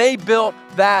because they built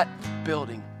that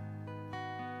building.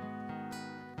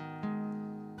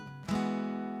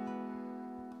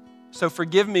 So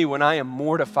forgive me when I am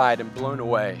mortified and blown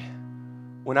away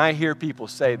when I hear people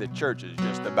say the church is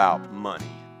just about money.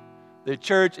 The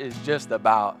church is just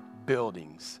about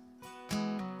buildings.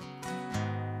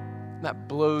 That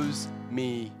blows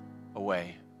me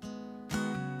away.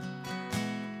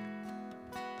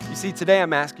 You see, today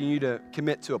I'm asking you to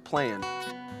commit to a plan.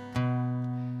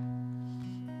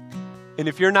 And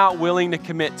if you're not willing to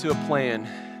commit to a plan,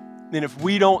 then if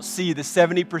we don't see the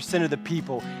 70% of the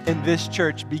people in this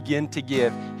church begin to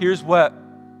give, here's what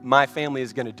my family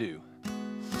is going to do.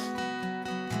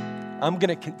 I'm going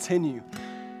to continue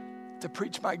to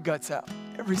preach my guts out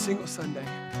every single Sunday,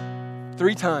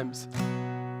 3 times.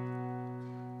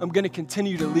 I'm going to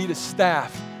continue to lead a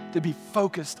staff to be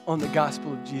focused on the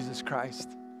gospel of Jesus Christ.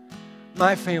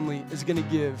 My family is going to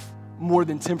give more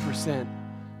than 10%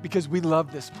 because we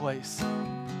love this place.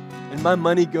 And my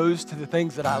money goes to the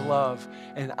things that I love.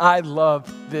 And I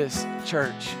love this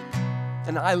church.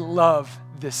 And I love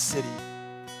this city.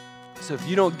 So if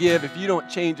you don't give, if you don't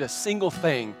change a single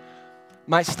thing,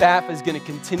 my staff is going to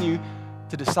continue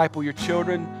to disciple your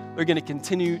children. We're going to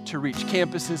continue to reach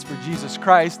campuses for Jesus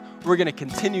Christ. We're going to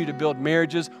continue to build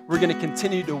marriages. We're going to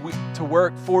continue to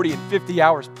work 40 and 50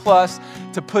 hours plus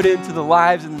to put into the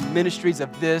lives and the ministries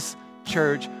of this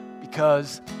church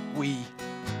because we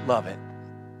love it.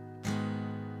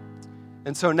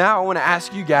 And so now I want to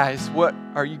ask you guys, what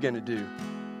are you going to do?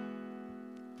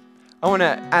 I want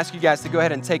to ask you guys to go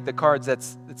ahead and take the cards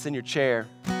that's in your chair.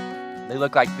 They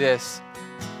look like this.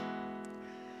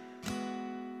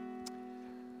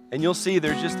 And you'll see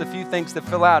there's just a few things to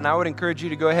fill out. And I would encourage you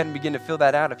to go ahead and begin to fill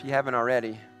that out if you haven't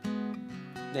already.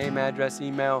 Name, address,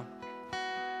 email.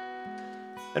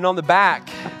 And on the back,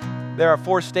 there are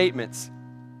 4 statements.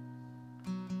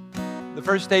 The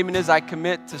first statement is, I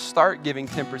commit to start giving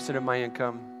 10% of my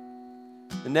income.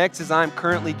 The next is, I'm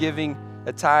currently giving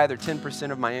a tithe or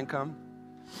 10% of my income.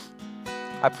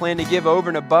 I plan to give over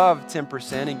and above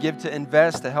 10% and give to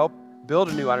invest to help build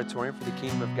a new auditorium for the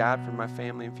kingdom of God for my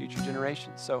family and future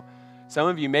generations. So some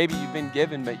of you, maybe you've been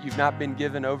given, but you've not been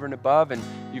given over and above, and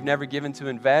you've never given to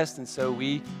invest. And so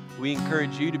we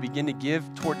encourage you to begin to give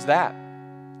towards that.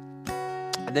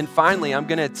 And then finally, I'm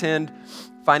going to attend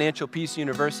Financial Peace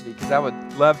University because I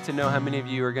would love to know how many of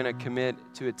you are going to commit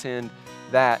to attend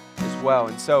that as well.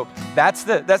 And so that's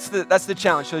the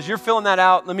challenge. So as you're filling that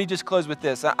out, let me just close with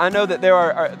this. I know that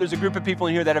there's a group of people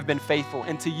in here that have been faithful,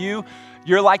 and to you,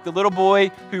 you're like the little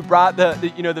boy who brought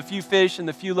the few fish and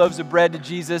the few loaves of bread to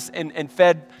Jesus and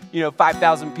fed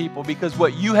 5,000 people, because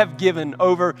what you have given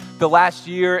over the last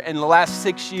year and the last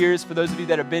 6 years, for those of you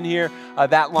that have been here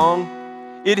that long,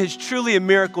 it is truly a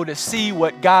miracle to see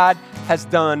what God has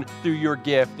done through your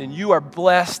gift, and you are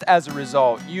blessed as a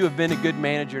result. You have been a good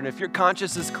manager, and if your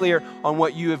conscience is clear on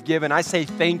what you have given, I say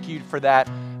thank you for that,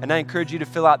 and I encourage you to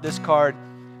fill out this card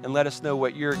and let us know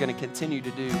what you're going to continue to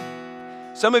do.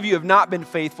 Some of you have not been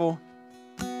faithful.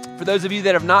 For those of you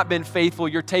that have not been faithful,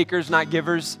 you're takers, not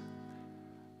givers.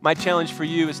 My challenge for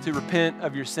you is to repent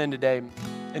of your sin today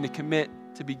and to commit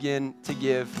to begin to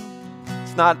give.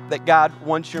 It's not that God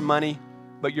wants your money,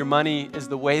 but your money is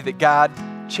the way that God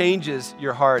changes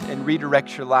your heart and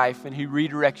redirects your life, and He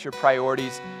redirects your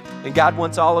priorities. And God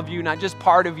wants all of you, not just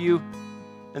part of you.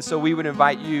 And so we would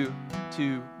invite you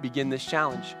to begin this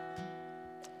challenge.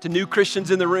 To new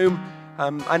Christians in the room,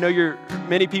 I know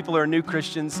many people are new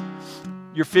Christians.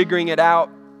 You're figuring it out.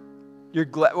 We're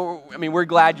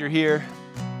glad you're here.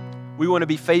 We want to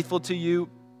be faithful to you.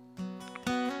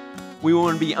 We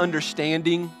want to be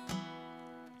understanding.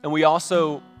 And we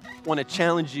also want to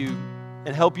challenge you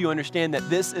and help you understand that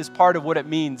this is part of what it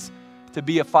means to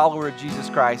be a follower of Jesus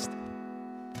Christ.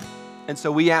 And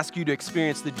so we ask you to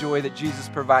experience the joy that Jesus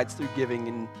provides through giving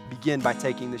and begin by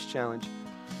taking this challenge.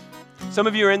 Some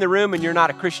of you are in the room and you're not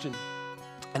a Christian.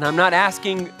 And I'm not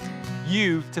asking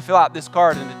you to fill out this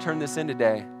card and to turn this in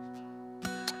today.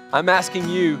 I'm asking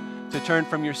you to turn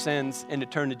from your sins and to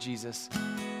turn to Jesus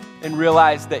and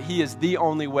realize that He is the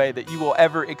only way that you will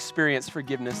ever experience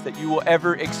forgiveness, that you will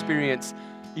ever experience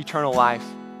eternal life.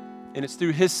 And it's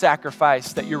through His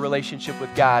sacrifice that your relationship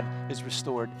with God is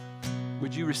restored.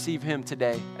 Would you receive Him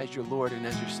today as your Lord and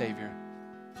as your Savior?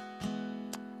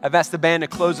 I've asked the band to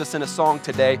close us in a song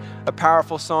today, a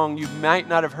powerful song you might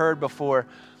not have heard before,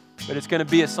 but it's going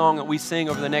to be a song that we sing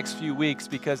over the next few weeks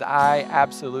because I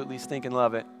absolutely stinking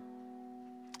love it.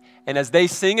 And as they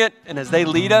sing it and as they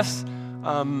lead us,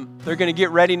 they're going to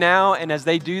get ready now. And as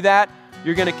they do that,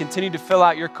 you're going to continue to fill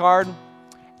out your card.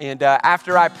 And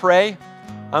after I pray,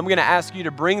 I'm going to ask you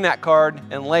to bring that card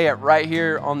and lay it right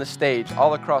here on the stage,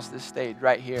 all across this stage,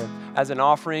 right here, as an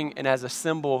offering and as a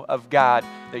symbol of God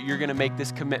that you're going to make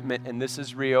this commitment and this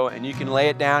is real. And you can lay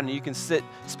it down and you can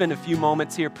spend a few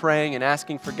moments here praying and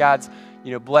asking for God's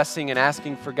blessing and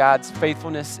asking for God's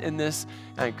faithfulness in this.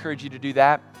 I encourage you to do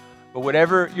that. But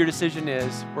whatever your decision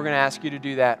is, we're going to ask you to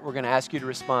do that. We're going to ask you to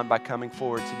respond by coming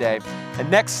forward today.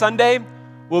 And next Sunday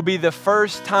will be the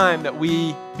first time that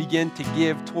we begin to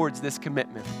give towards this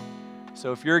commitment.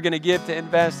 So if you're going to give to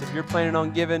Invest, if you're planning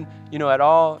on giving, at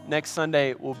all, next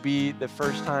Sunday will be the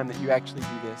first time that you actually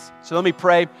do this. So let me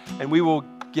pray, and we will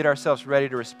get ourselves ready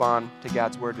to respond to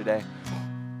God's word today.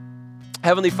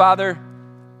 Heavenly Father,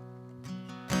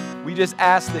 we just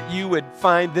ask that you would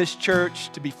find this church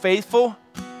to be faithful.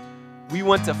 We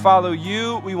want to follow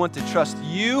you. We want to trust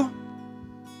you.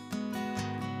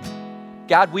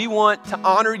 God, we want to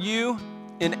honor you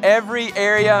in every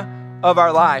area of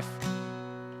our life.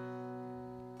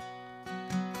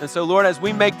 And so, Lord, as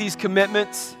we make these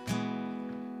commitments,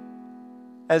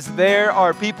 as there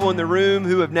are people in the room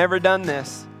who have never done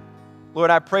this, Lord,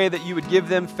 I pray that you would give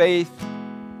them faith.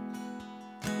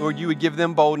 Lord, you would give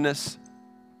them boldness.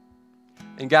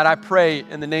 And God, I pray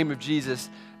in the name of Jesus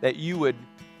that you would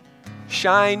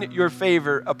shine your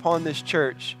favor upon this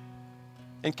church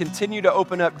and continue to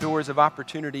open up doors of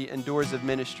opportunity and doors of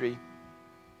ministry,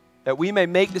 that we may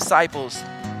make disciples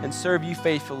and serve you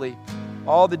faithfully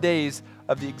all the days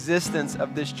of the existence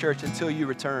of this church until you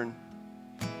return.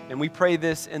 And we pray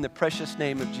this in the precious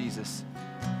name of Jesus.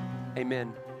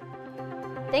 Amen.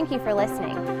 Thank you for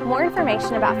listening. More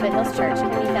information about Foothills Church can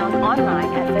be found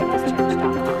online at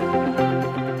foothillschurch.com.